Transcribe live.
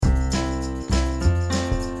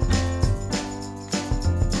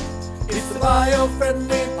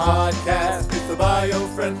bio-friendly podcast. It's the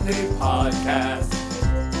bio-friendly podcast.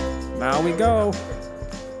 Now we go.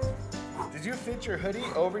 Did you fit your hoodie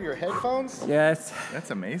over your headphones? Yes. That's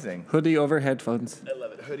amazing. Hoodie over headphones. I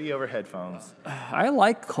love it. Hoodie over headphones. I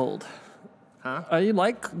like cold. Huh?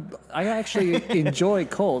 I actually enjoy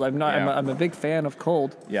cold. I'm a big fan of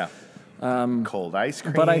cold. Yeah. Cold ice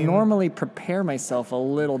cream. But I normally prepare myself a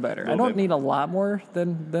little better. I don't bit. need a lot more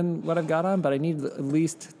than what I've got on, but I need at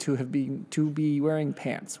least to be wearing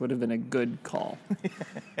pants would have been a good call.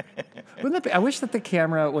 Wouldn't that be? I wish that the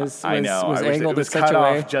camera was I know. was I wish angled it was in such cut a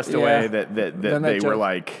way. off just a way that they were joke.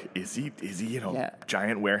 like, is he in a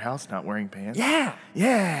giant warehouse not wearing pants? Yeah.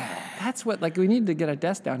 Yeah. That's what, we need to get a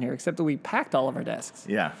desk down here, except that we packed all of our desks.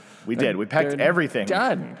 Yeah, we did. We packed They're everything.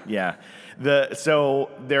 done. Yeah. So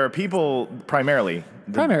there are people, primarily,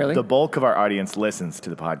 the bulk of our audience listens to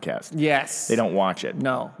the podcast. Yes. They don't watch it.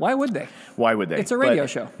 No. Why would they? Why would they? It's a radio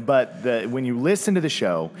show. But when you listen to the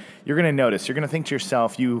show, you're going to notice, you're going to think to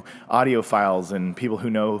yourself, you audiophiles and people who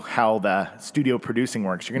know how the studio producing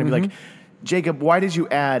works, you're going to be like, Jacob, why did you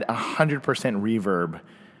add 100% reverb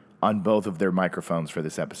on both of their microphones for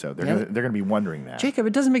this episode? They're going to be wondering that. Jacob,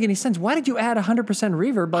 it doesn't make any sense. Why did you add 100%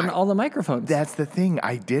 reverb on all the microphones? That's the thing.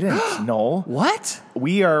 I didn't, Noel. What?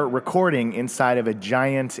 We are recording inside of a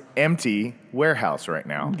giant empty warehouse right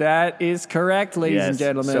now. That is correct, ladies and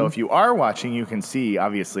gentlemen. So if you are watching, you can see,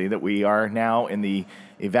 obviously, that we are now in the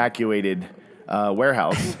evacuated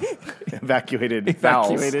warehouse. Evacuated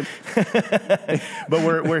bowels. But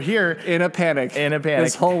we're here. In a panic.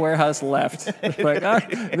 This whole warehouse left. We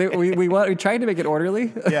tried to make it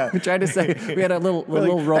orderly. Yeah. We tried to say, we had a little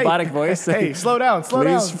robotic voice. Hey, slow down.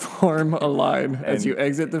 Please form a line as you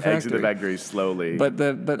exit the factory. Exit the factory slowly.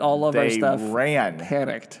 But all of our stuff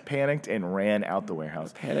panicked and ran out the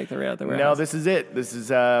warehouse. Panicked and ran out the warehouse. No, this is it. This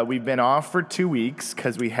is we've been off for 2 weeks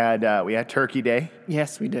because we had Turkey Day.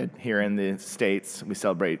 Yes, we did. Here in the States, we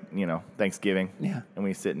celebrate, Thanksgiving. Yeah. And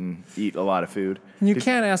we sit and eat a lot of food. You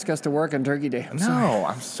can't ask us to work on Turkey Day. I'm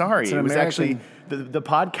sorry. It was actually the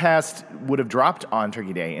podcast would have dropped on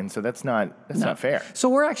Turkey Day, and so that's not fair. So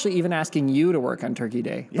we're actually even asking you to work on Turkey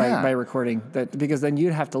Day by recording that, because then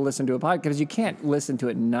you'd have to listen to a podcast, because you can't listen to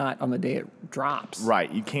it not on the day it drops.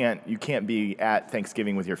 Right. You can't be at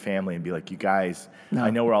Thanksgiving with your family and be like, you guys, I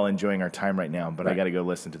know we're all enjoying our time right now, but I got to go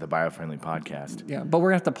listen to the Bio-Friendly podcast. Yeah, but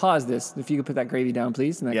we're going to have to pause this. If you could put that gravy down,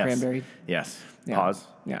 please, and that cranberry. Yes. Yeah. Pause.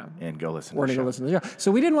 Yeah. And go listen to the show. We're going to go listen to the show.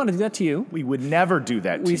 So we didn't want to do that to you. We would never do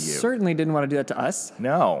that to you. We certainly didn't want to do that to us.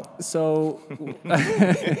 No. So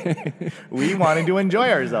we wanted to enjoy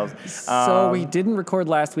ourselves. So we didn't record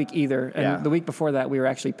last week either. And the week before that, we were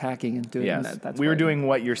actually packing and doing that. We were doing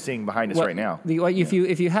what you're seeing behind us right now. If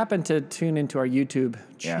you happen to tune into our YouTube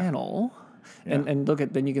channel and look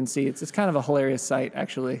at, then you can see it's kind of a hilarious sight,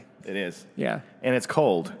 actually. It is. Yeah. And it's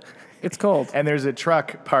cold. It's cold. And there's a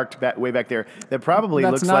truck parked way back there that probably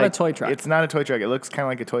looks like... That's not a toy truck. It's not a toy truck. It looks kind of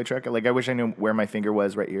like a toy truck. Like, I wish I knew where my finger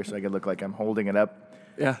was right here so I could look like I'm holding it up.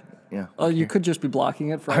 Yeah. Yeah. Oh, you could just be blocking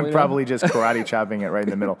it for all I'm probably just karate chopping it right in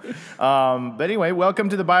the middle. But anyway, welcome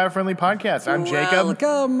to the Bio-Friendly Podcast. I'm Jacob.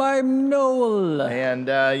 Welcome, I'm Noel. And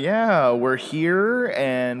we're here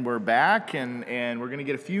and we're back and we're going to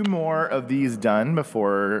get a few more of these done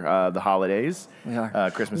before the holidays. We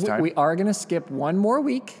are. Christmas time. We are going to skip one more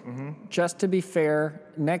week. Just to be fair,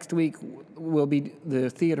 next week the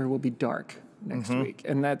theater will be dark. Next week,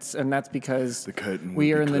 and that's because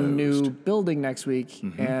we are in the new building next week,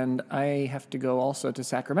 and I have to go also to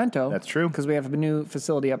Sacramento. That's true, because we have a new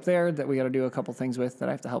facility up there that we got to do a couple things with that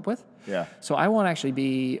I have to help with. Yeah. So I won't actually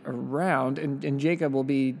be around, and Jacob will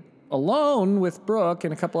be alone with Brooke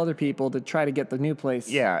and a couple other people to try to get the new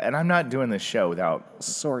place. Yeah, and I'm not doing this show without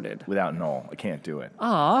Noel. I can't do it.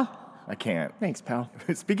 I can't. Thanks, pal.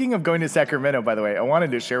 Speaking of going to Sacramento, by the way, I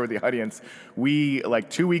wanted to share with the audience, we,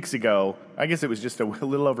 2 weeks ago, I guess it was just a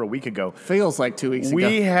little over a week ago. Feels like 2 weeks ago.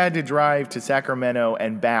 We had to drive to Sacramento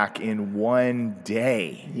and back in one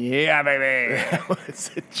day. Yeah, baby. That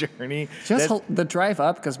was a journey. The drive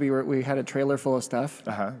up, because we had a trailer full of stuff,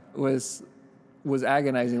 was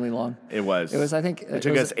agonizingly long. It was. It was, I think... It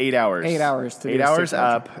took us 8 hours. 8 hours to do 8 hours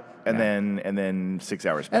up. And then 6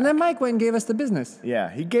 hours back. And then Mike went and gave us the business.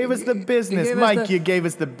 Yeah, he gave us the business. You gave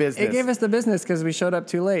us the business. He gave us the business because we showed up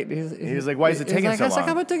too late. He was like, why is it taking so long? I was like,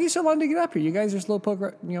 how about it taking so long to get up here? You guys are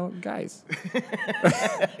slowpoke, guys.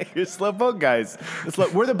 You're slowpoke guys.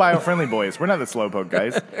 We're the Bio-Friendly boys. We're not the slowpoke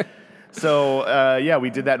guys. So,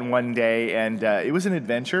 we did that in one day, and it was an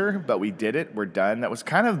adventure, but we did it. We're done. That was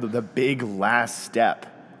kind of the big last step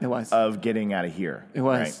It was. of getting out of here. It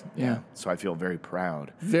was, right? yeah. So I feel very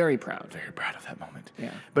proud. Very proud. Very proud of that moment.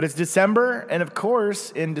 Yeah. But it's December, and of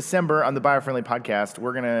course, in December on the Biofriendly podcast,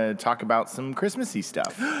 we're going to talk about some Christmassy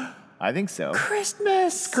stuff. I think so.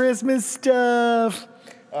 Christmas stuff.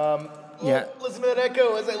 Yeah. Listen to that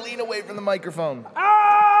echo as I lean away from the microphone.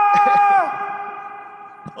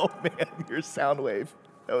 Oh, man, your sound wave.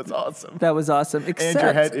 That was awesome. That was awesome.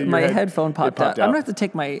 Except my headphone popped out. I'm going to have to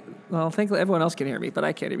take my... Well, thankfully everyone else can hear me, but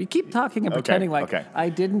I can't hear you. Keep talking and pretending like I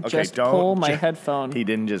didn't just pull my headphone. He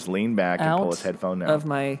didn't just lean back and pull his headphone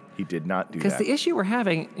out. He did not do that. Because the issue we're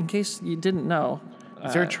having, in case you didn't know...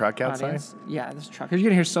 Is there a truck outside? Audience, yeah, there's a truck. You're going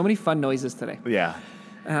to hear so many fun noises today. Yeah.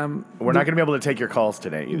 We're not going to be able to take your calls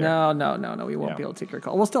today either. No. We won't be able to take your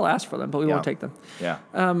call. We'll still ask for them, but we won't take them. Yeah.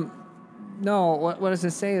 No, what I was going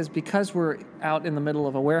to say is because we're out in the middle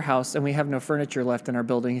of a warehouse and we have no furniture left in our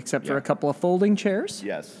building except for a couple of folding chairs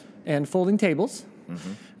and folding tables,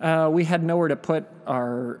 we had nowhere to put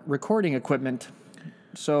our recording equipment.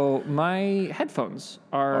 So my headphones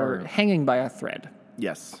are hanging by a thread.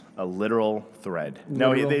 Yes, a literal thread.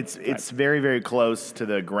 It's very, very close to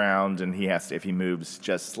the ground, and if he moves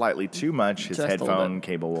just slightly too much, his headphone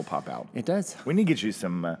cable will pop out. It does. We need to get you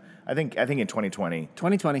some. I think in 2020,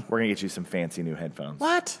 we're gonna get you some fancy new headphones.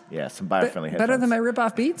 What? Yeah, some biofriendly headphones. Better than my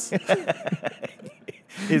rip-off Beats?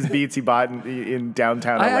 His Beats he bought in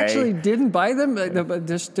downtown LA. I actually didn't buy them, but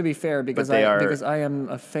just to be fair, because I am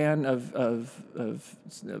a fan of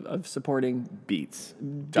supporting Beats.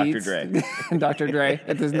 Dr. Dre. and Dr. Dre.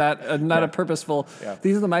 It is not a purposeful. Yeah.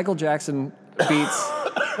 These are the Michael Jackson Beats,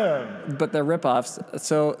 but they're ripoffs.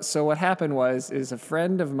 So what happened is a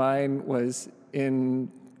friend of mine was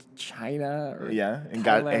in China or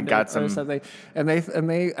got some or something, and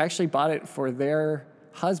they actually bought it for their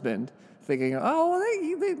husband. Thinking,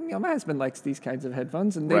 my husband likes these kinds of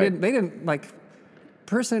headphones, and they didn't like.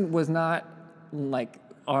 Person was not like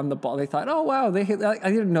on the ball. They thought, oh wow, I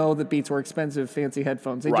didn't know that Beats were expensive, fancy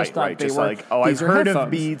headphones. They just thought they were. Like, I've heard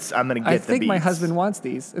of Beats. I'm gonna get the Beats. I think my husband wants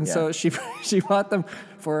these, and so she bought them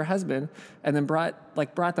for her husband, and then brought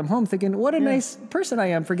them home, thinking, what a nice person I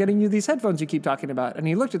am for getting you these headphones you keep talking about. And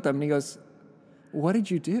he looked at them and he goes, what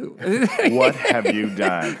did you do? What have you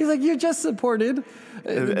done? He's like, you just supported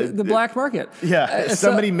the black market. Yeah,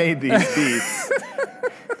 somebody made these Beats.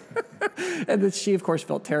 And then she, of course,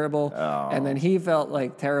 felt terrible. Oh. And then he felt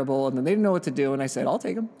like terrible. And then they didn't know what to do. And I said, I'll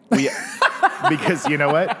take them. Because you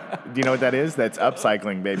know what? Do you know what that is? That's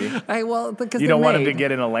upcycling, baby. Because you don't want them to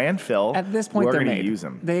get in a landfill. At this point, they're made. To use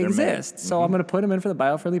them. They exist. So I'm going to put them in for the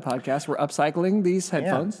Biofriendly podcast. We're upcycling these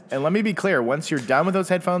headphones. Yeah. And let me be clear. Once you're done with those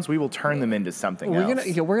headphones, we will turn them into something else.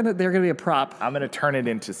 They're going to be a prop. I'm going to turn it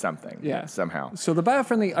into something. Yeah. Somehow. So the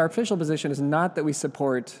Biofriendly, our official position is not that we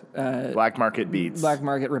support black market Beats. Black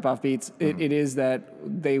market ripoff Beats. It is that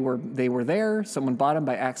they were there. Someone bought them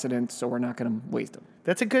by accident. So we're not going to waste them.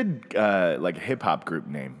 That's a good hip hop group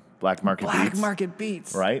name. Black Market Beats. Black Market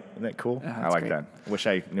Beats. Right? Isn't that cool? I like that. Wish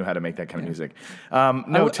I knew how to make that kind of music.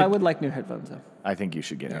 I would like new headphones, though. I think you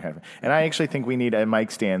should get new headphones. And I actually think we need a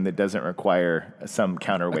mic stand that doesn't require some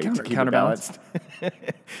counterweight to keep it balanced.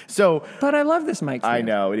 But I love this mic stand. I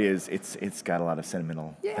know, it is. It's got a lot of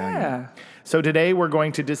sentimental value. Yeah. So today we're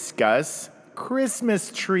going to discuss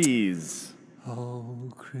Christmas trees.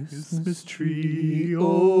 Oh, Christmas tree,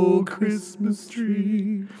 oh, Christmas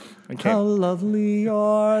tree, how lovely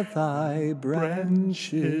are thy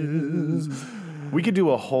branches. We could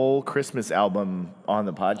do a whole Christmas album on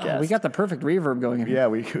the podcast. We got the perfect reverb going here. Yeah,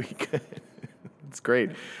 we could. It's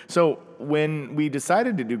great. So when we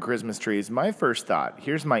decided to do Christmas trees, my first thought,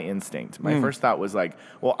 here's my instinct. My first thought was like,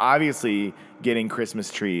 well, obviously getting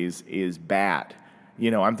Christmas trees is bad.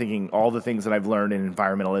 I'm thinking all the things that I've learned in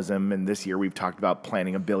environmentalism, and this year we've talked about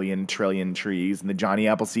planting 1 billion trillion trees and the Johnny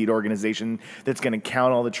Appleseed organization that's going to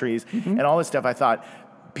count all the trees and all this stuff. I thought,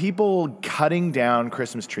 people cutting down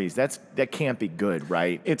Christmas trees, that can't be good,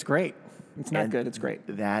 right? It's great. It's not good. It's great.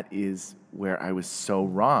 That is where I was so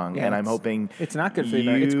wrong, and I'm hoping it's not good for the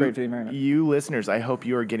environment. It's great for the environment. You listeners, I hope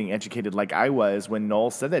you are getting educated like I was when Noel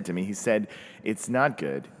said that to me. He said, it's not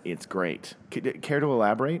good, it's great. Care to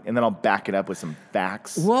elaborate? And then I'll back it up with some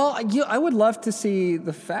facts. Well, I would love to see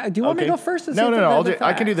the facts. Do you want me to go first? No.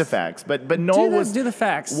 I can do the facts. But Noel do the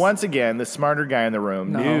facts. Once again, the smarter guy in the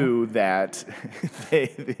room knew that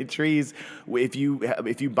the trees, if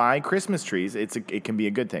you buy Christmas trees, it can be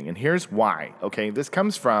a good thing. And here's why. Okay, this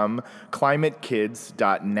comes from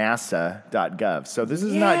climatekids.nasa.gov. So this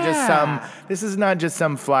is not just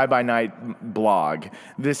some fly-by-night blog.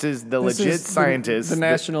 This is the legit scientists. The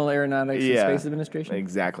National Aeronautics and Space Administration.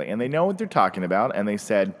 Exactly. And they know what they're talking about, and they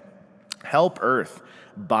said, help Earth.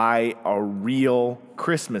 buy a real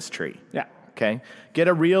Christmas tree. Yeah. Okay? Get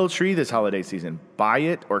a real tree this holiday season. Buy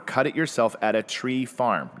it or cut it yourself at a tree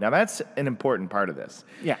farm. Now, that's an important part of this.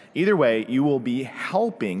 Yeah. Either way, you will be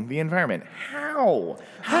helping the environment. How?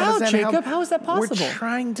 How, does that Jacob? help? How is that possible? We're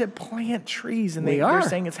trying to plant trees, and We they're are.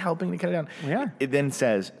 saying it's helping to cut it down. We are. It then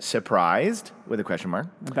says, surprised, with a question mark.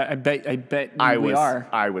 I bet we are.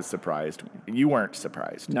 I was surprised. You weren't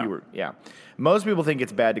surprised. No. You were, yeah. Most people think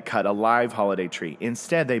it's bad to cut a live holiday tree.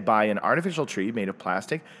 Instead, they buy an artificial tree made of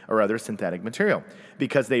plastic or other synthetic material.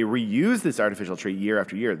 Because they reuse this artificial tree year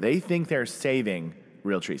after year, they think they're saving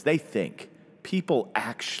real trees. They think. People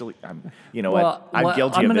actually, you know what? I'm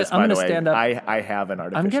guilty of this, by the way. Stand up. I have an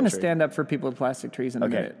artificial tree. I'm going to stand up for people with plastic trees in a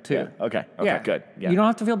minute, too. Yeah. Okay, good. Yeah. You don't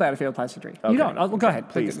have to feel bad if you have a plastic tree. Okay. You don't. Go ahead.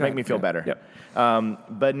 Please, Go make ahead. me feel Yeah. better.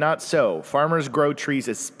 Yep. But not so. Farmers grow trees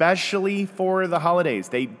especially for the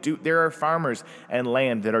holidays. There are farmers and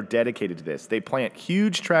land that are dedicated to this. They plant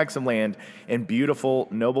huge tracts of land and beautiful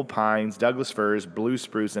noble pines, Douglas firs, blue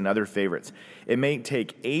spruce, and other favorites. It may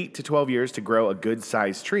take 8 to 12 years to grow a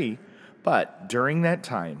good-sized tree, but during that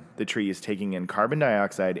time, the tree is taking in carbon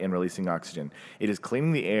dioxide and releasing oxygen. It is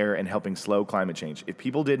cleaning the air and helping slow climate change. If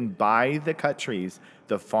people didn't buy the cut trees,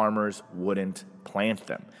 the farmers wouldn't plant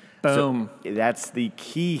them. Boom. So that's the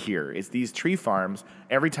key here, is these tree farms,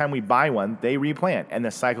 every time we buy one, they replant, and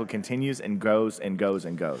the cycle continues and goes and goes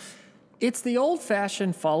and goes. It's the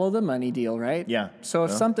old-fashioned follow the money deal, right? Yeah. So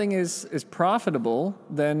if something is profitable,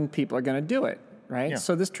 then people are going to do it, right? Yeah.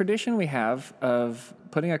 So this tradition we have of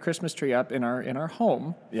putting a Christmas tree up in our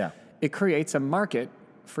home, it creates a market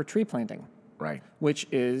for tree planting, Right. which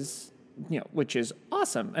is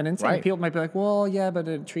awesome. And insane. Right. People might be like, well, yeah, but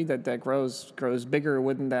a tree that grows bigger,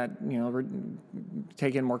 wouldn't that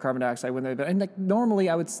take in more carbon dioxide? Wouldn't that? And like normally,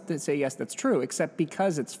 I would say yes, that's true. Except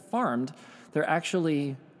because it's farmed, they're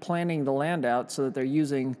actually planning the land out so that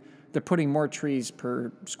they're putting more trees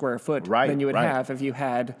per square foot than you would have if you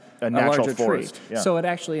had a natural larger forest. tree. Yeah. So it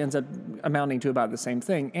actually ends up amounting to about the same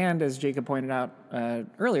thing. And as Jacob pointed out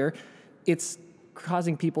earlier, it's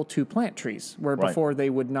causing people to plant trees where before they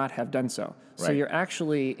would not have done so. So Right. you're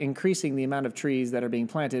actually increasing the amount of trees that are being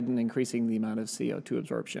planted and increasing the amount of CO2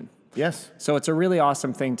 absorption. Yes. So it's a really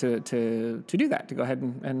awesome thing to do that, to go ahead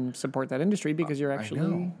and support that industry because you're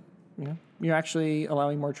actually you're actually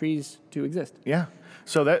allowing more trees to exist. Yeah.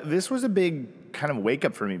 So this was a big kind of wake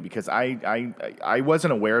up for me because I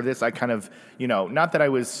wasn't aware of this. I kind of, not that I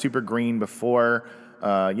was super green before,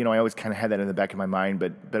 I always kind of had that in the back of my mind,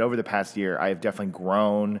 but over the past year, I have definitely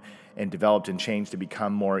grown and developed and changed to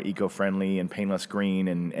become more eco-friendly and painless green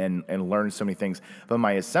and learned so many things. But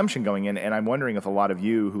my assumption going in, and I'm wondering if a lot of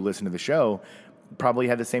you who listen to the show probably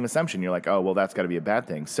had the same assumption. You're like, oh, well, that's got to be a bad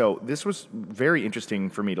thing. So this was very interesting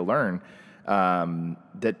for me to learn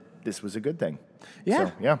that this was a good thing. Yeah.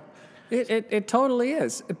 So, yeah. It totally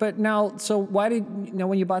is. But now, so why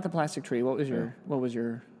when you bought the plastic tree, what was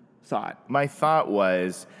your thought? My thought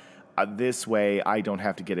was, this way I don't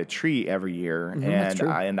have to get a tree every year,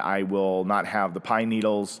 and I will not have the pine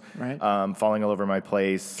needles falling all over my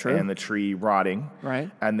place and the tree rotting.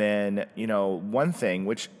 Right. And then, one thing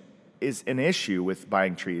which is an issue with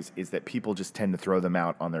buying trees is that people just tend to throw them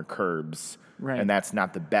out on their curbs. Right. And that's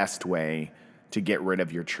not the best way to get rid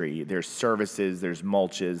of your tree. There's services, there's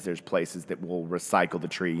mulches, there's places that will recycle the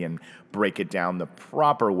tree and break it down the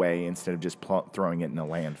proper way instead of just throwing it in a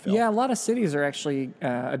landfill. Yeah, a lot of cities are actually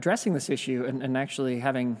addressing this issue and actually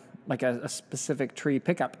having like a specific tree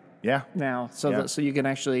pickup. Yeah. Now, so you can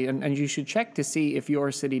actually, and you should check to see if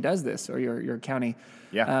your city does this or your county.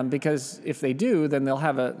 Yeah. Because if they do, then they'll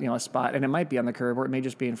have a spot, and it might be on the curb, or it may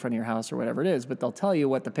just be in front of your house or whatever it is. But they'll tell you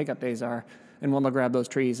what the pickup days are, and when they'll grab those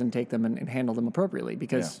trees and take them and handle them appropriately.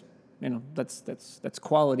 Because that's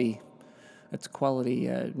quality. That's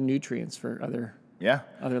quality nutrients for other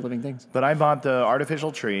living things. But I bought the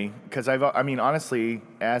artificial tree because honestly,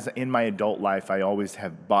 as in my adult life, I always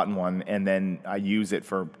have bought one and then I use it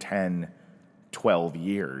for 10, 12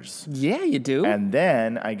 years. Yeah, you do. And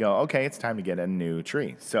then I go, okay, it's time to get a new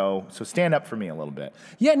tree. So stand up for me a little bit.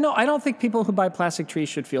 Yeah, no, I don't think people who buy plastic trees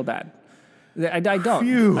should feel bad. I don't.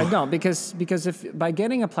 Phew. I don't because if by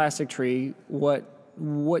getting a plastic tree, what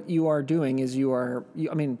you are doing is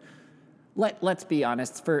let's be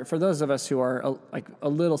honest. For those of us who are a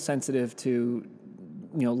little sensitive to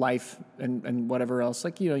life and whatever else,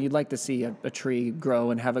 you'd like to see a tree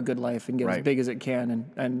grow and have a good life and get as big as it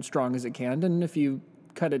can and strong as it can. And if you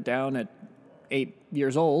cut it down at 8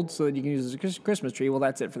 years old so that you can use it as a Christmas tree, well,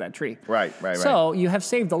 that's it for that tree. Right. So you have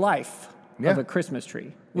saved the life of a Christmas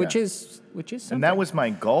tree, which is something. And that was my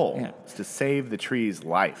goal, Yeah. is to save the tree's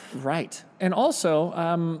life. Right. And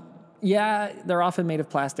also, Yeah, they're often made of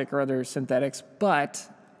plastic or other synthetics, but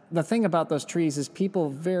the thing about those trees is people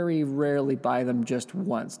very rarely buy them just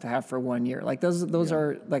once to have for 1 year. Like those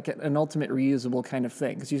are like an ultimate reusable kind of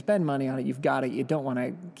thing because you spend money on it, you've got it, you don't want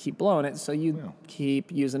to keep blowing it, so you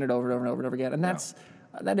keep using it over and over and over and over again. And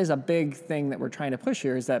that is a big thing that we're trying to push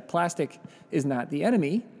here is that plastic is not the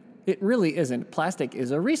enemy. It really isn't. Plastic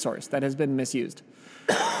is a resource that has been misused.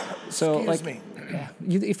 So, Excuse me.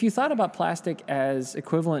 If you thought about plastic as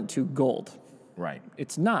equivalent to gold, Right.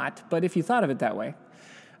 it's not. But if you thought of it that way,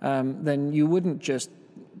 then you wouldn't just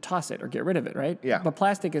toss it or get rid of it, right? Yeah. But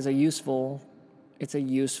plastic is a useful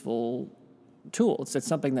tool. It's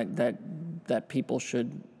something that people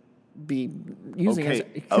should be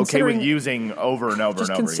using. Okay with using over and over just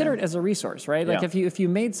and over consider again. it as a resource, right? Like Yeah. if you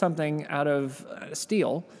made something out of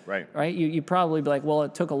steel, Right. you probably be like, well,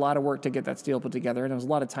 it took a lot of work to get that steel put together, and it was a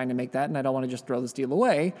lot of time to make that, and I don't want to just throw the steel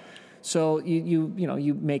away. So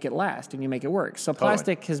you make it last and you make it work. So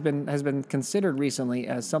plastic has been considered recently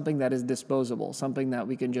as something that is disposable, something that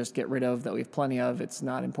we can just get rid of, that we have plenty of. It's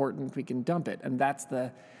not important. We can dump it, and that's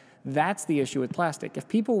the issue with plastic. If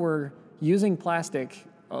people were using plastic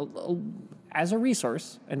as a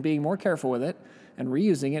resource and being more careful with it and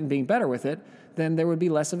reusing it and being better with it, then there would be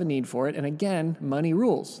less of a need for it. And again, money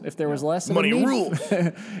rules. If there was less of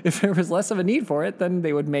if there was less of a need for it, then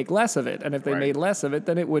they would make less of it. And if they made less of it,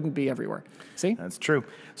 then it wouldn't be everywhere. See? That's true.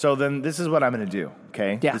 So then this is what I'm going to do,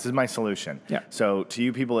 okay? Yeah. This is my solution. Yeah. So to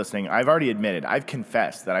you people listening, I've already admitted, I've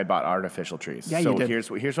confessed that I bought artificial trees. Yeah, so you did. here's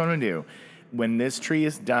what I'm going to do. When this tree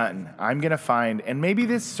is done, I'm going to find, and maybe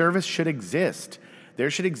this service should exist. There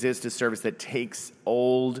should exist a service that takes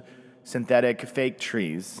old synthetic fake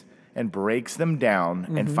trees and breaks them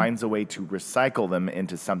down and finds a way to recycle them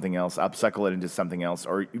into something else, upcycle it into something else,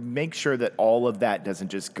 or make sure that all of that doesn't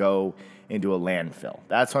just go into a landfill.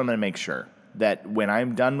 That's what I'm going to make sure, that when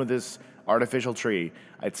I'm done with this artificial tree,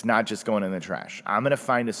 it's not just going in the trash. I'm going to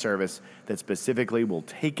find a service that specifically will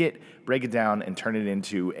take it, break it down, and turn it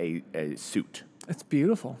into a suit. It's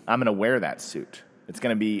beautiful. I'm going to wear that suit. It's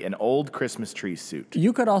going to be an old Christmas tree suit.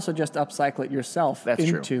 You could also just upcycle it yourself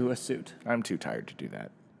into a suit. I'm too tired to do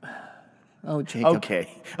that. Oh, Jacob. Okay.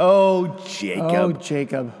 Oh, Jacob. Oh,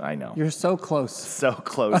 Jacob. I know. You're so close. So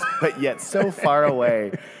close, but yet so far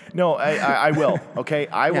away. No, I will, okay?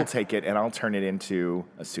 I will take it and I'll turn it into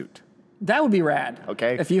a suit. That would be rad.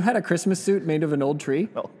 Okay. If you had a Christmas suit made of an old tree.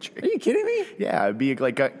 Old tree. Are you kidding me? Yeah, it'd be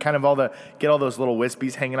like kind of get all those little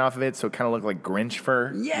wispies hanging off of it so it kind of look like Grinch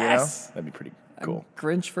fur. Yes. You know? That'd be pretty cool.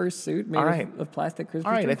 Grinch fur suit made of plastic Christmas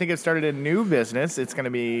All right, tree. I think I've started a new business. It's going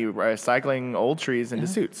to be recycling old trees into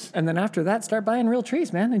suits. And then after that, start buying real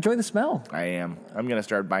trees, man. Enjoy the smell. I am. I'm going to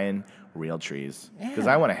start buying real trees because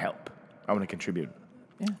I want to help. I want to contribute.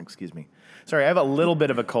 Yeah. Excuse me. Sorry, I have a little bit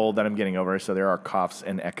of a cold that I'm getting over, so there are coughs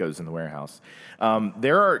and echoes in the warehouse.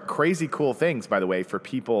 There are crazy cool things, by the way, for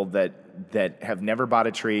people that have never bought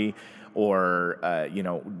a tree or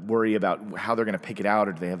worry about how they're going to pick it out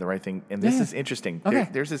or do they have the right thing. And this is interesting. Okay.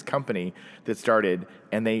 There's this company that started,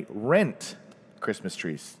 and they rent Christmas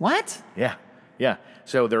trees. What? Yeah. Yeah.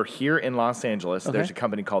 So they're here in Los Angeles. Okay. There's a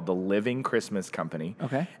company called the Living Christmas Company.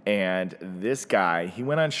 Okay. And this guy, he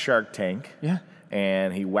went on Shark Tank. Yeah.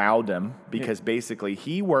 And he wowed them because basically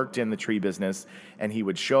he worked in the tree business and he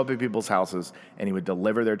would show up at people's houses and he would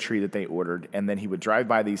deliver their tree that they ordered. And then he would drive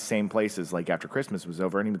by these same places like after Christmas was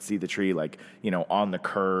over and he would see the tree like, on the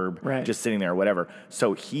curb, just sitting there or whatever.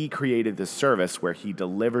 So he created this service where he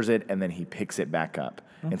delivers it and then he picks it back up.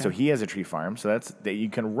 Okay. And so he has a tree farm. So that you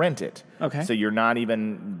can rent it. Okay. So you're not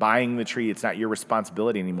even buying the tree. It's not your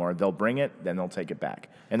responsibility anymore. They'll bring it, then they'll take it back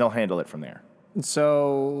and they'll handle it from there.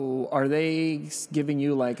 So, are they giving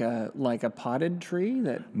you like a potted tree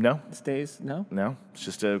that stays? No, it's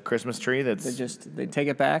just a Christmas tree. They take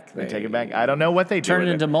it back. They take it back. I don't know what they do. Turn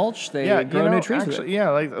it into mulch. They grow new trees. With it.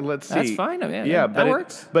 Yeah, let's see. That's fine. That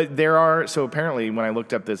works. But there are apparently when I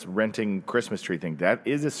looked up this renting Christmas tree thing, that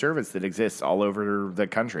is a service that exists all over the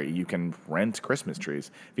country. You can rent Christmas trees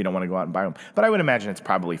if you don't want to go out and buy them. But I would imagine it's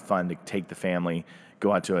probably fun to take the family,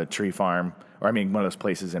 go out to a tree farm. Or one of those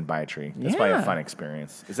places and buy a tree. That's probably a fun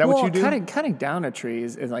experience. Is that what you do? Cutting down a tree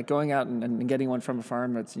is like going out and getting one from a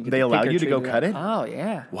farm. They allow you to go cut it? Oh,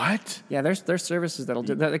 yeah. What? Yeah, there's services that'll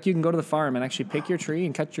do that. Like you can go to the farm and actually pick your tree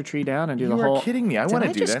and cut your tree down and do the whole... You are kidding me. I want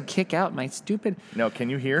to do that. Did I just kick out my stupid... No,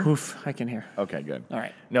 can you hear? Oof, I can hear. Okay, good. All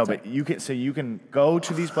right. No, but you can go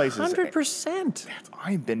to these places. 100%.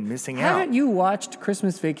 I've been missing out. Haven't you watched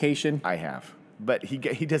Christmas Vacation? I have. But he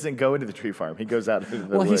doesn't go into the tree farm. He goes out into the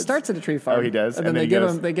Well, woods. he starts at a tree farm. Oh, he does? And then they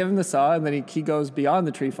give him the saw, and then he goes beyond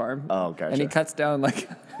the tree farm. Oh, gotcha. And he cuts down like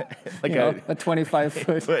a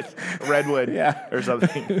 25-foot redwood Yeah. or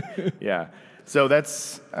something. Yeah. So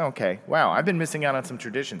that's okay. Wow, I've been missing out on some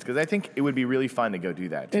traditions because I think it would be really fun to go do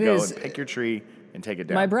that. To go and pick your tree and take it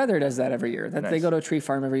down. My brother does that every year. Nice. They go to a tree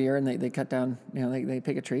farm every year, and they cut down, they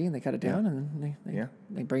pick a tree and they cut it down, and then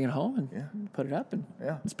they bring it home and put it up, and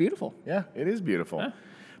it's beautiful. Yeah, it is beautiful. Yeah.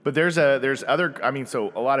 But there's other,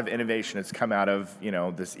 so a lot of innovation has come out of,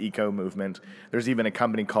 this eco movement. There's even a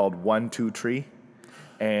company called 1-2 Tree,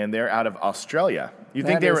 and they're out of Australia. You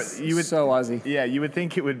would so Aussie. Yeah, you would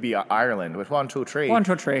think it would be Ireland with 1-2 Tree.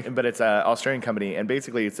 1-2 Tree. But it's an Australian company, and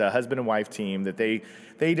basically it's a husband and wife team that they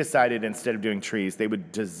decided instead of doing trees, they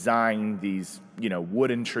would design these,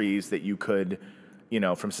 wooden trees that you could,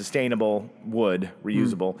 from sustainable wood,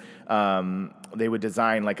 reusable. They would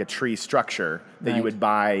design like a tree structure that you would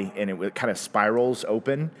buy, and it would kind of spirals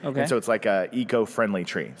open. Okay. And so it's like a eco-friendly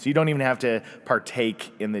tree. So you don't even have to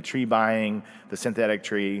partake in the tree buying, the synthetic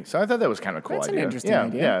tree. So I thought that was kind of a cool That's idea. an interesting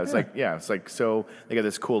idea. Yeah, it's like so they got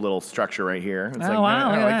this cool little structure right here. It's Oh,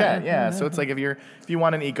 wow, I like that. yeah. Yeah. So it's like if you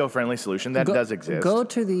want an eco-friendly solution, that does exist. Go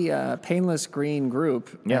to the Painless Green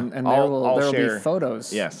group, and there I'll will share. be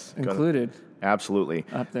photos included. Absolutely.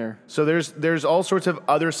 Up there. So there's all sorts of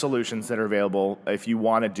other solutions that are available if you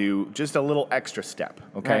want to do just a little extra step,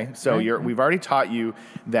 okay? Right, So right. we've already taught you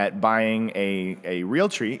that buying a real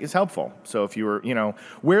tree is helpful. So if you were,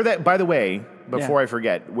 where that, by the way, before I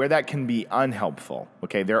forget, where that can be unhelpful,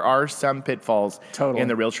 okay? There are some pitfalls in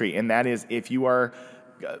the real tree, and that is if you are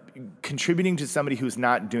contributing to somebody who's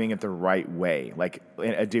not doing it the right way, like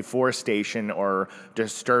a deforestation or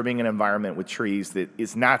disturbing an environment with trees that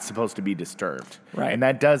is not supposed to be disturbed. Right. And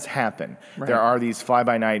that does happen. Right. There are these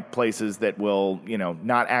fly-by-night places that will,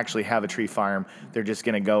 not actually have a tree farm. They're just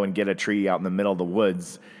going to go and get a tree out in the middle of the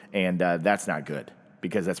woods, and that's not good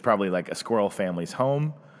because that's probably like a squirrel family's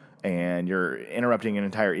home, and you're interrupting an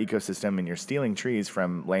entire ecosystem, and you're stealing trees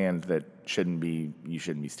from land that you shouldn't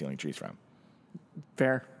be stealing trees from.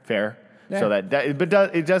 Fair. Yeah. So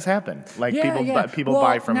it does happen. Like people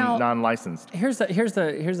buy from non-licensed. Here's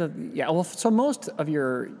the Well, so most of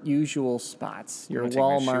your usual spots, your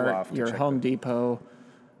Walmart, your Home Depot,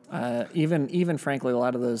 even frankly, a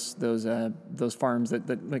lot of those farms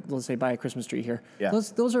that like, let's say buy a Christmas tree here. Yeah.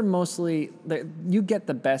 Those are mostly you get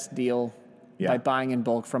the best deal by buying in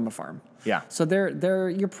bulk from a farm. Yeah. So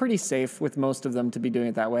you're pretty safe with most of them to be doing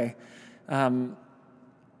it that way.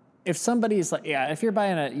 If somebody's like, if you're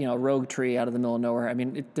buying a rogue tree out of the middle of nowhere, I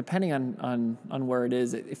mean, depending on where it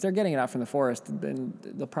is, if they're getting it out from the forest, then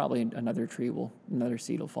they'll probably another seed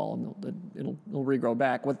will fall and it'll regrow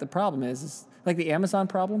back. What the problem is like the Amazon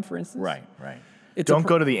problem, for instance. Right. Don't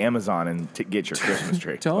go to the Amazon and get your Christmas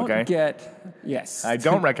tree. I don't recommend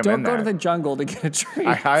that. Don't go to the jungle to get a tree.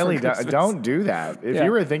 I highly don't do that. If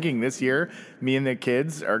you were thinking this year, me and the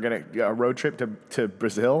kids are going to road trip to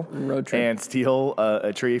Brazil and steal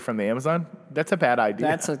a tree from the Amazon, that's a bad idea.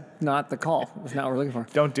 That's not the call. That's not what we're looking for.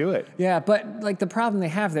 Don't do it. Yeah, but like the problem they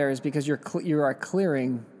have there is because you are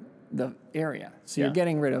clearing the area. So you're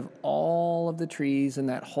getting rid of all of the trees in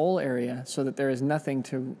that whole area so that there is nothing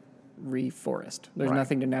to reforest. There's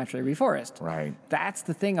nothing to naturally reforest. Right. That's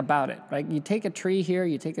the thing about it. Right? You take a tree here,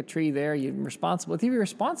 you take a tree there, you're responsible. If you're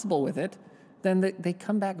responsible with it, then they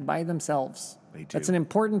come back by themselves. They do. That's an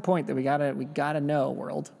important point that we gotta know,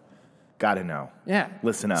 world. Gotta know. Yeah.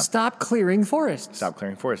 Listen up. Stop clearing forests. Stop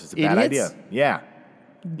clearing forests. It's a bad idea. Yeah.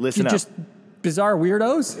 Listen up. Just bizarre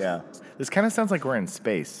weirdos. Yeah. This kind of sounds like we're in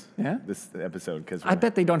space. Yeah. This episode because I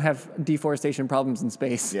bet they don't have deforestation problems in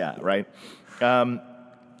space. Yeah. Right.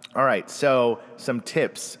 All right, so some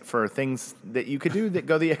tips for things that you could do that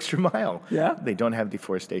go the extra mile. Yeah. They don't have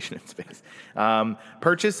deforestation in space.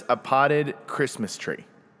 Purchase a potted Christmas tree.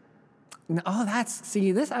 Oh,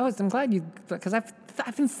 I'm glad because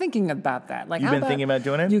I've been thinking about that. Like, You've been thinking about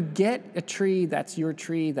doing it? You get a tree that's your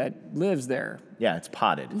tree that lives there. Yeah, it's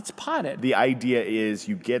potted. It's potted. The idea is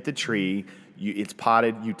you get the tree, it's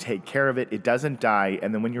potted, you take care of it, it doesn't die,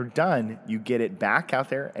 and then when you're done, you get it back out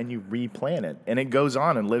there and you replant it, and it goes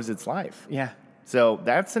on and lives its life. Yeah. So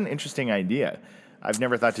that's an interesting idea. I've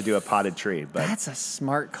never thought to do a potted tree, but that's a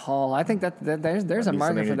smart call. I think that there's a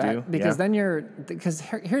market for that because then here's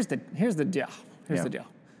the deal. Here's the deal.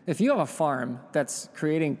 If you have a farm that's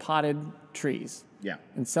creating potted trees,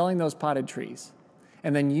 and selling those potted trees,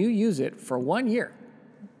 and then you use it for 1 year,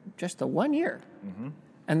 just a 1 year,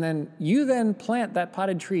 and then you plant that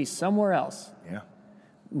potted tree somewhere else. Yeah.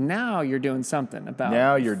 Now you're doing something about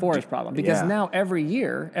the forest problem because now every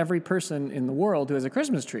year, every person in the world who has a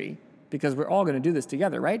Christmas tree because we're all going to do this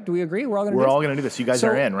together, right? Do we agree? We're all going to do this? We're all going to do this. You guys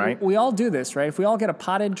are in, right? We all do this, right? If we all get a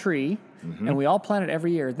potted tree and we all plant it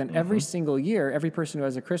every year, then every single year, every person who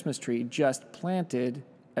has a Christmas tree just planted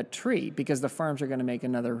a tree because the farms are going to make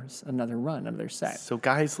another run, another set. So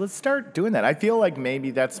guys, let's start doing that. I feel like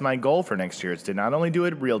maybe that's my goal for next year is to not only do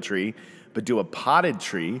a real tree, but do a potted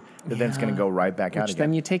tree that then it's going to go right back out again.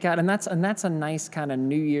 Then you take out, and that's a nice kind of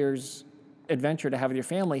New Year's adventure to have with your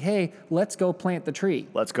family. Hey, let's go plant the tree.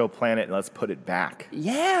 Let's go plant it and let's put it back.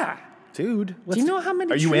 Yeah. Dude, do you know how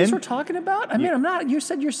many trees we're talking about? I mean, I'm not. You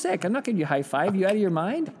said you're sick. I'm not giving you a high five. You out of your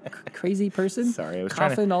mind? Crazy person. Sorry, I was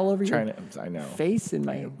coughing all over your I know. face and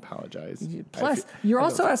my. I apologize. Plus, you're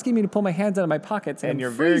also asking me to pull my hands out of my pockets, and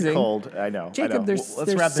you're freezing. very cold. I know. Jacob,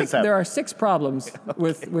 let's wrap this up. There are 6 problems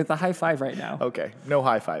with a high five right now. Okay, no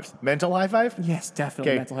high fives. Mental high five? Yes,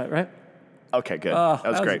 definitely mental high. Right? Okay, good. That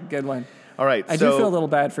was great. A good one. All right, I do feel a little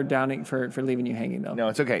bad for leaving you hanging, though. No,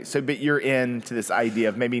 it's okay. So, but you're into this idea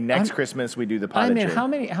of maybe next Christmas we do the potted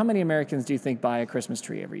tree. How many Americans do you think buy a Christmas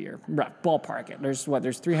tree every year? Ballpark it.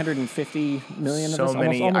 There's 350 million of us? So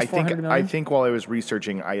many. Almost 400 million? I think while I was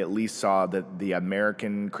researching, I at least saw that the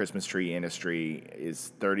American Christmas tree industry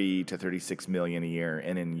is 30 to 36 million a year,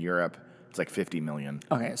 and in Europe, it's like 50 million.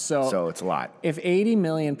 Okay, so it's a lot. If 80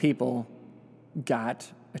 million people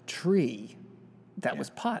got a tree that was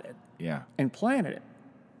potted, and planted it.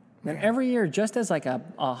 Then every year, just as like a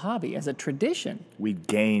hobby, as a tradition, we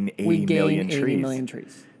gain 80 million trees. 80 million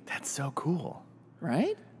trees. That's so cool.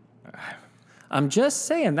 Right? I'm just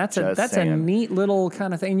saying, that's a neat little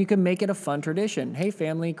kind of thing. You can make it a fun tradition. Hey,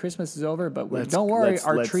 family, Christmas is over, but don't worry,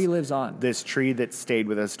 our tree lives on. This tree that stayed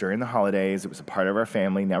with us during the holidays, it was a part of our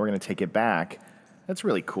family. Now we're going to take it back. That's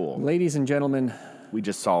really cool. Ladies and gentlemen. We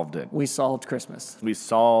just solved it. We solved Christmas. We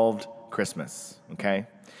solved Christmas, okay?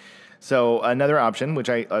 So another option, which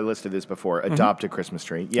I listed this before, adopt a Christmas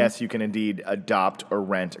tree. Yes, you can indeed adopt or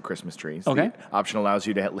rent a Christmas tree. So the option allows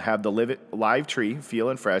you to have the live tree, feel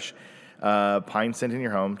and fresh, pine scent in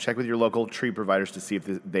your home. Check with your local tree providers to see if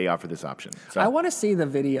they offer this option. So, I want to see the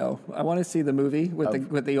video. I want to see the movie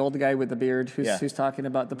with the old guy with the beard who's talking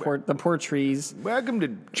about the poor trees. Welcome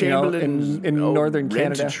to Chamberlain's in northern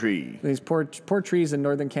Canada. Tree. These poor trees in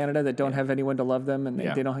northern Canada that don't have anyone to love them, and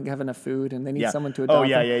they don't have enough food, and they need someone to adopt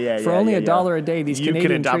them. For only $1 a day, these Canadian trees. You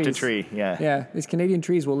can adopt a tree. Yeah. These Canadian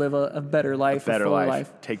trees will live a better life, a fuller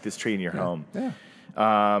life. Take this tree in your home. Yeah.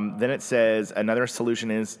 Then it says another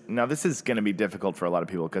solution is, now this is going to be difficult for a lot of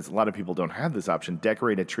people because a lot of people don't have this option,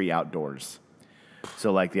 decorate a tree outdoors.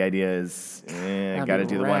 So like the idea is, got to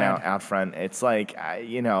do the one out front. It's like,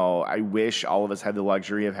 I wish all of us had the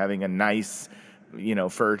luxury of having a nice,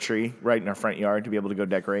 fir tree right in our front yard to be able to go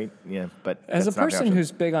decorate. Yeah, but as a person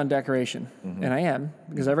who's big on decoration, and I am,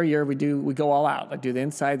 because every year we go all out. I do the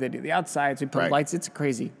inside, they do the outsides, we put lights. It's a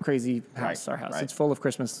crazy, crazy house, our house. Right. It's full of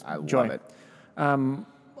Christmas joy. Love it.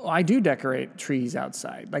 I do decorate trees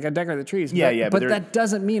outside. Like I decorate the trees. But that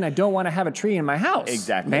doesn't mean I don't want to have a tree in my house.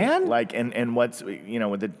 Exactly, man. Like and what's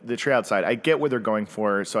with the tree outside, I get what they're going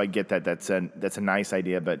for. So I get that that's a nice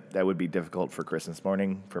idea, but that would be difficult for Christmas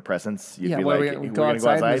morning for presents. You'd be like, we go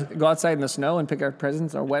outside in the snow and pick our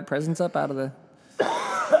presents, our wet presents up out of the.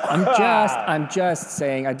 I'm just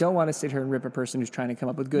saying I don't want to sit here and rip a person who's trying to come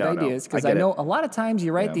up with good ideas, because I know a lot of times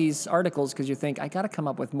you write these articles because you think I got to come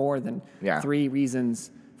up with more than 3 reasons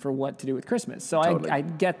for what to do with Christmas. So totally. I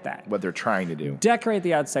get that. What they're trying to do. Decorate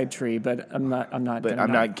the outside tree, but I'm not. But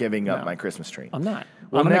I'm not giving up my Christmas tree. I'm not.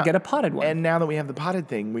 I'm going to get a potted one. And now that we have the potted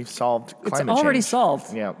thing, we've solved climate change. It's already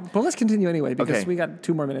solved. Yeah. But let's continue anyway, because we got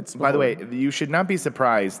 2 more minutes. By the way, you should not be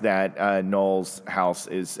surprised that Noel's house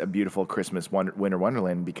is a beautiful Christmas winter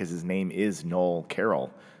wonderland, because his name is Noel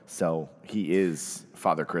Carroll. So he is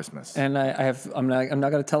Father Christmas. And I'm not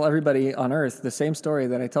going to tell everybody on Earth the same story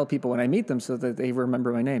that I tell people when I meet them, so that they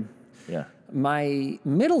remember my name. Yeah. My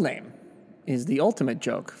middle name is the ultimate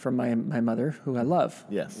joke from my mother, who I love.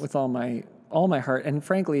 Yes. With all my heart. And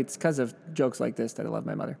frankly, it's because of jokes like this that I love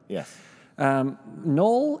my mother. Yes.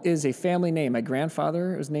 Noel is a family name. My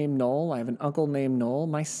grandfather was named Noel. I have an uncle named Noel.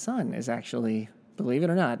 My son is actually, believe it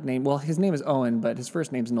or not, his name is Owen, but his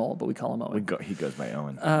first name's Noel, but we call him Owen. He goes by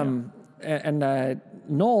Owen. And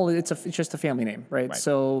Noel, it's just a family name, right?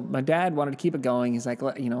 So my dad wanted to keep it going. He's like,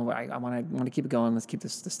 I want to keep it going. Let's keep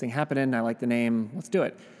this thing happening. I like the name. Let's do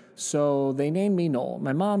it. So they named me Noel.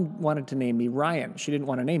 My mom wanted to name me Ryan. She didn't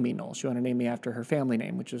want to name me Noel. She wanted to name me after her family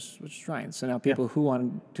name, which is Ryan. So now people who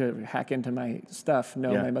wanted to hack into my stuff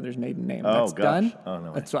know my mother's maiden name. That's done. Oh,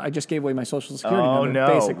 no. That's why I just gave away my social security number. Oh, no.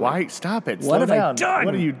 Basically. Why? Stop it. What Slow have down. I done?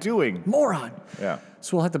 What are you doing? Moron. Yeah.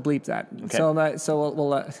 So we'll have to bleep that. Okay. So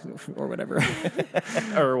we'll or whatever.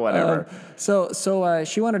 Or whatever. So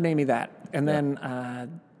she wanted to name me that, and then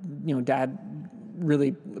Dad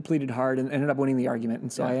really pleaded hard and ended up winning the argument,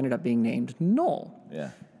 and so I ended up being named Noel. Yeah.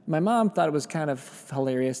 My mom thought it was kind of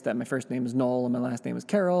hilarious that my first name is Noel and my last name is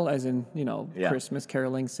Carol, as in, Christmas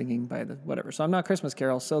caroling, singing by the whatever. So I'm not Christmas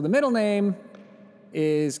Carol. So the middle name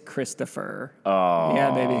is Christopher. Oh,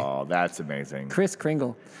 yeah, baby. Oh, that's amazing. Chris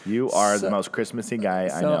Kringle. You are the most Christmassy guy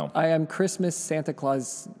I know. I am Christmas Santa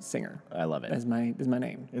Claus singer. I love it. Is my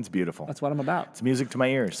name. It's beautiful. That's what I'm about. It's music to my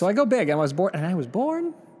ears. So I go big. I was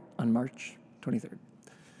born on March 23rd.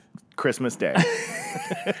 Christmas Day.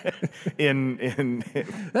 in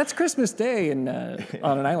That's Christmas Day on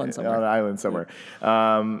an island somewhere. On an island somewhere.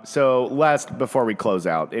 So before we close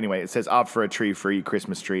out, anyway, it says opt for a tree-free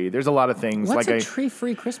Christmas tree. There's a lot of things. What's a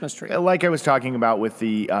tree-free Christmas tree? Like I was talking about with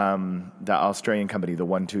the Australian company, the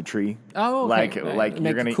 1-2 Tree. Oh, okay. Like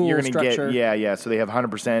you're gonna get So they have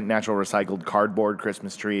 100% natural recycled cardboard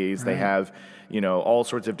Christmas trees. Right. They have all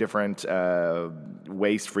sorts of different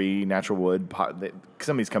waste-free natural wood.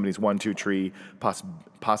 Some of these companies, 1-2 Tree,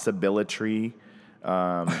 Possibility,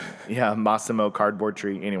 Massimo cardboard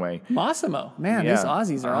tree. Anyway, Massimo, man, these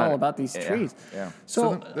Aussies are all about these trees. Yeah.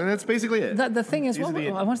 So that's basically it. The thing is, the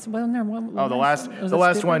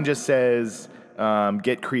last one just says.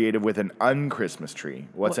 Get creative with an unchristmas tree.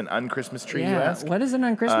 What's an unchristmas tree, you ask? What is an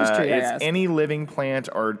unchristmas tree, It's any living plant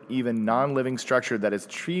or even non-living structure that is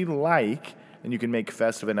tree-like, and you can make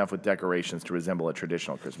festive enough with decorations to resemble a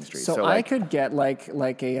traditional Christmas tree. So I could get like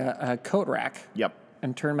a coat rack. Yep.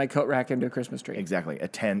 And turn my coat rack into a Christmas tree. Exactly. A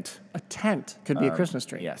tent. A tent could be a Christmas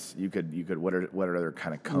tree. Yes. You could. What are other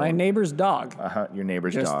kind of cones? My neighbor's dog. Your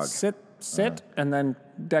neighbor's dog. Sit and then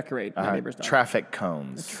decorate my neighbor's dog. Traffic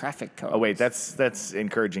cones. Traffic cones. Oh wait, that's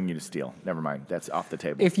encouraging you to steal. Never mind. That's off the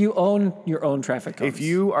table. If you own your own traffic cones. If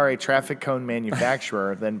you are a traffic cone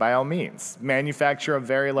manufacturer, then by all means, manufacture a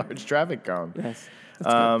very large traffic cone. Yes.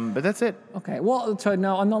 But that's it. Okay. Well, so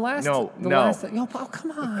no, on the last. No.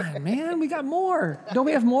 Come on, man. We got more. Don't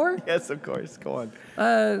we have more? Yes, of course. Go on.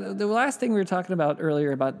 The last thing we were talking about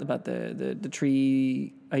earlier about the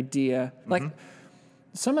tree idea, like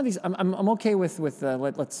some of these, I'm okay with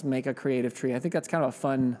let's make a creative tree. I think that's kind of a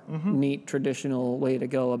fun, neat, traditional way to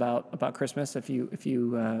go about Christmas. If you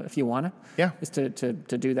wanna, is to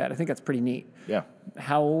do that. I think that's pretty neat. Yeah.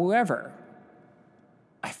 However,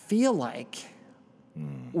 I feel like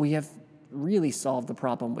we have really solved the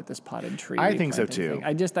problem with this potted tree. I think so too.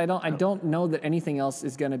 I don't know that anything else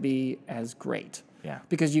is going to be as great. Yeah.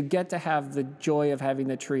 Because you get to have the joy of having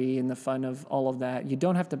the tree and the fun of all of that. You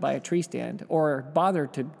don't have to buy a tree stand or bother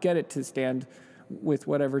to get it to stand with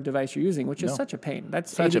whatever device you're using, which is such a pain.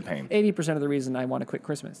 That's such a pain. 80% of the reason I want to quit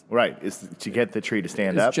Christmas. Right, is to get the tree to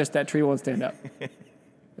stand up. It's just that tree won't stand up.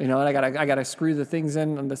 And I gotta screw the things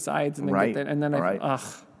in on the sides and then get that, and then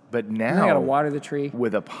But now I gotta water the tree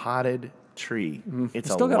with a potted tree. It's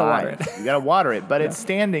you still gotta water it. You gotta water it, but it's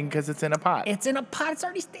standing because it's in a pot. It's in a pot. It's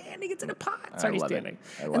already standing. It's in a pot. It's already standing.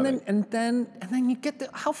 I love it. And then you get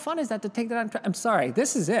how fun is that to take that on? I'm sorry.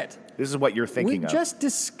 This is it. This is what you're thinking We of. just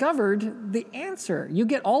discovered the answer. You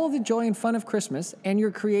get all of the joy and fun of Christmas, and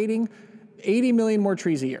you're creating 80 million more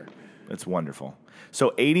trees a year. That's wonderful.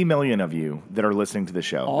 So 80 million of you that are listening to the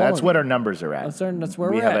show, that's what our numbers are at. That's where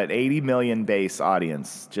we we're at. We have an 80 million base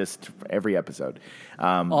audience just for every episode.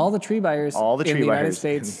 All the tree buyers in the United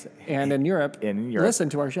States and in Europe listen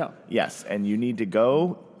to our show. Yes, and you need to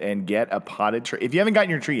go and get a potted tree. If you haven't gotten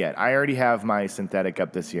your tree yet, I already have my synthetic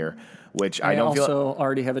up this year, which I don't feel... I also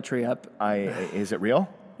already have a tree up. Is it real?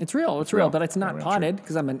 It's real. It's real, but it's not potted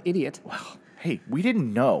because I'm an idiot. Wow. Hey, we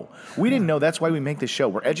didn't know. We didn't know. That's why we make this show.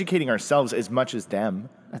 We're educating ourselves as much as them.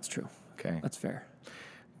 That's true. Okay. That's fair.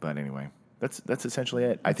 But anyway, that's essentially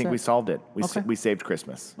it. I think we solved it. We saved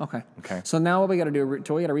Christmas. Okay. Okay. So now what we got to do,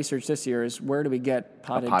 we got to research this year is where do we get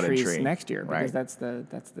potted trees next year? Because that's the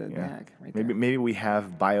bag right there. Maybe we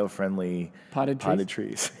have bio-friendly potted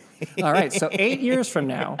trees. All right. So 8 years from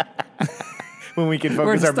now. When we can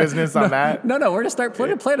focus our business on that. No, we're going to start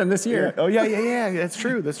planting this year. Yeah. Oh, yeah. That's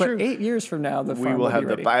true. That's true. 8 years from now, we will have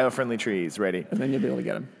the bio-friendly trees ready. And then you'll be able to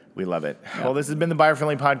get them. We love it. Yeah. Well, this has been the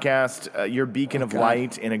Bio-Friendly Podcast, your beacon of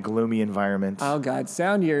light in a gloomy environment. Oh, God.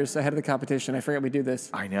 Sound years ahead of the competition. I forget we do this.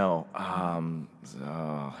 I know.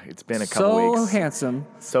 It's been a couple weeks. So handsome.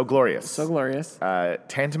 So glorious. So glorious.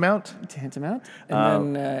 Tantamount.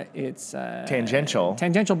 And then it's... tangential.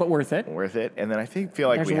 Tangential, but worth it. Worth it. And then I feel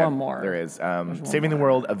like there's one more. There is. Saving the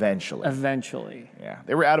World eventually. Yeah.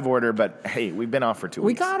 They were out of order, but hey, we've been off for 2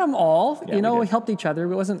 weeks. We got them all. Yeah, we helped each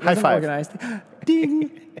other. It wasn't High five. Organized.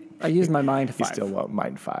 Ding. I use my mind 5. You still want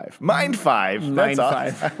Mind 5. Mind 5. That's Mind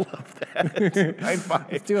awesome. 5. I love that. Mind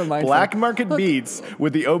 5. Let's do a Mind Black 5. Market Beats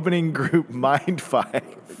with the opening group Mind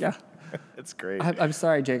 5. Yeah. That's great. I'm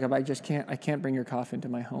sorry, Jacob. I can't bring your coffin to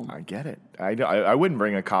my home. I get it. I wouldn't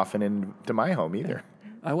bring a coffin into my home either.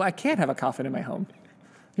 I can't have a coffin in my home.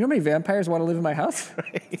 You know how many vampires want to live in my house?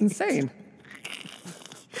 Right. It's insane.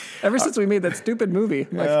 Ever since we made that stupid movie,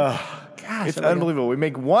 I'm like, gosh, it's unbelievable.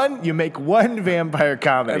 You make one vampire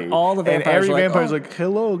comedy, and all the vampires and every are like, vampire's like,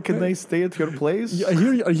 "Hello, can I stay at your place? I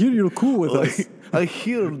hear you're cool with us. I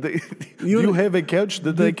hear you have a couch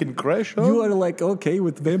that I can crash on. You are like okay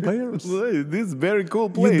with vampires. This is a very cool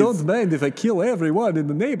place. You don't mind if I kill everyone in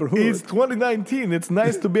the neighborhood. It's 2019. It's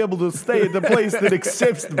nice to be able to stay at a place that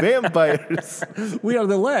accepts vampires. We are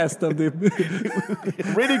the last of the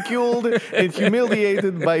ridiculed and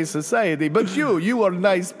humiliated by society. But you are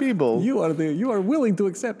nice people. You are willing to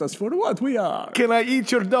accept us for what we are. Can I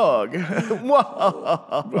eat your dog?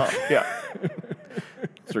 Yeah.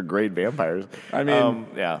 Those are great vampires. I mean,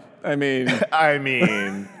 yeah. I mean.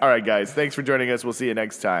 All right, guys. Thanks for joining us. We'll see you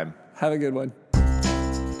next time. Have a good one.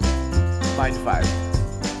 Mind 5.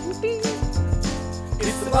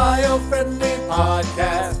 It's the bio-friendly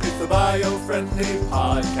podcast. It's the bio-friendly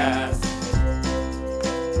podcast.